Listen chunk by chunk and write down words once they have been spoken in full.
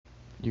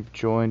You've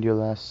joined your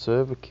last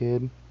server,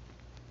 kid.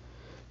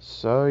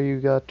 Sorry you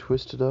got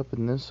twisted up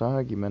in this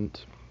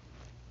argument.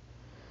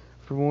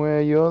 From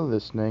where you're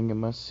listening, it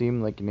must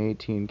seem like an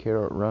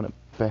 18-carat run of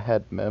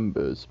bad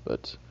members,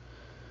 but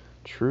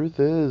truth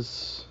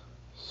is,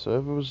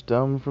 server was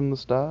dumb from the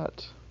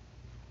start.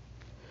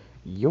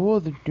 You're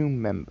the new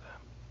member.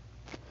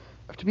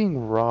 After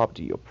being robbed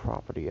of your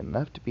property and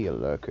left to be a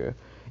lurker,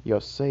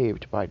 you're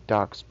saved by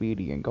Doc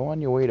Speedy and go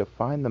on your way to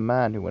find the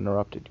man who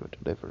interrupted your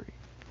delivery.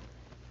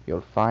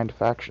 You'll find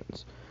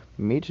factions,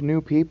 meet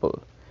new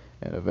people,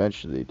 and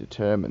eventually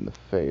determine the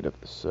fate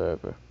of the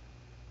server.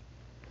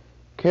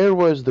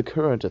 Kaerwa is the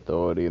current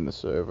authority in the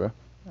server.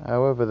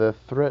 However, they're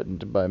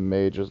threatened by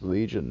Mage's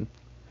Legion.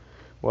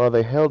 While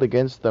they held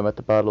against them at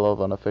the Battle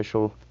of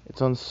Unofficial, it's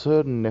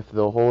uncertain if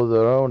they'll hold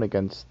their own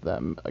against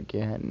them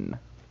again.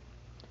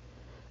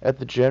 At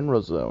the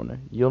General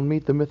Zone, you'll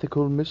meet the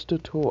mythical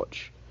Mr.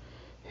 Torch,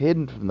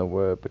 hidden from the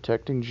world,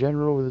 protecting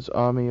General with his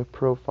army of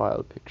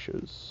profile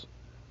pictures.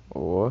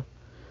 Or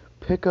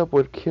pick up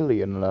where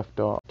Killian left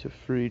off to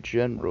free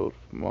General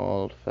from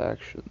all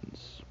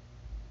factions.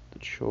 The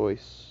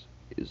choice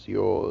is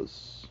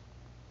yours.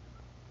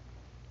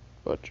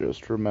 But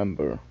just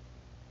remember,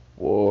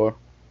 war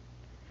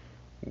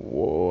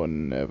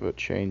never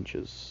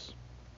changes.